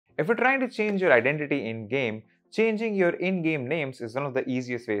If you're trying to change your identity in-game, changing your in-game names is one of the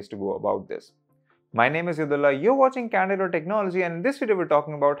easiest ways to go about this. My name is Yudullah, you're watching Candid.Technology, and in this video we're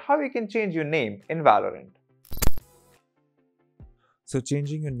talking about how you can change your name in Valorant. So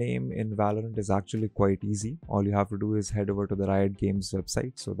changing your name in Valorant is actually quite easy. All you have to do is head over to the Riot Games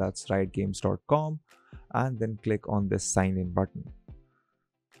website. So that's riotgames.com, and then click on this sign in button.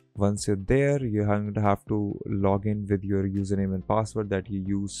 Once you're there, you're going to have to log in with your username and password that you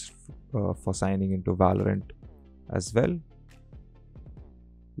use for signing into Valorant as well.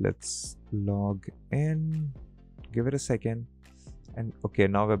 Let's log in, give it a second, and okay,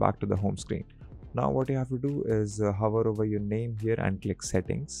 now we're back to the home screen. Now what you have to do is hover over your name here and click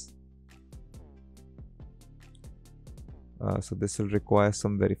settings. So this will require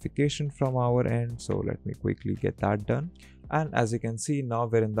some verification from our end, so let me quickly get that done. And as you can see, now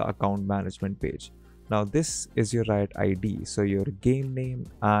we're in the account management page. Now this is your Riot ID, so your game name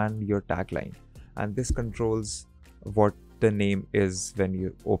and your tagline, and this controls what the name is when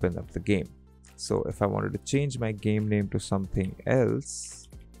you open up the game. So if I wanted to change my game name to something else,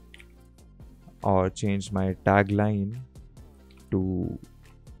 or change my tagline to,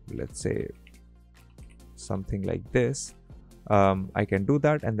 let's say, something like this, I can do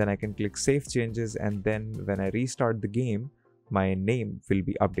that, and then I can click save changes, and then when I restart the game, my name will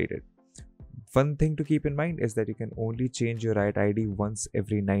be updated. One thing to keep in mind is that you can only change your Riot ID once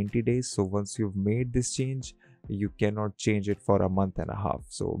every 90 days. So once you've made this change, you cannot change it for a month and a half.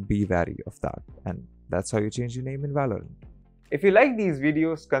 So be wary of that. And that's how you change your name in Valorant. If you like these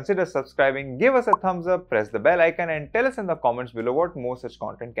videos, consider subscribing, give us a thumbs up, press the bell icon, and tell us in the comments below what more such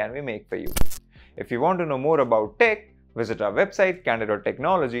content can we make for you. If you want to know more about tech, visit our website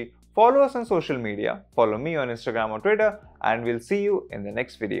Candid.Technology, follow us on social media, follow me on Instagram or Twitter, and we'll see you in the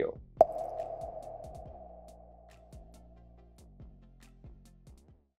next video.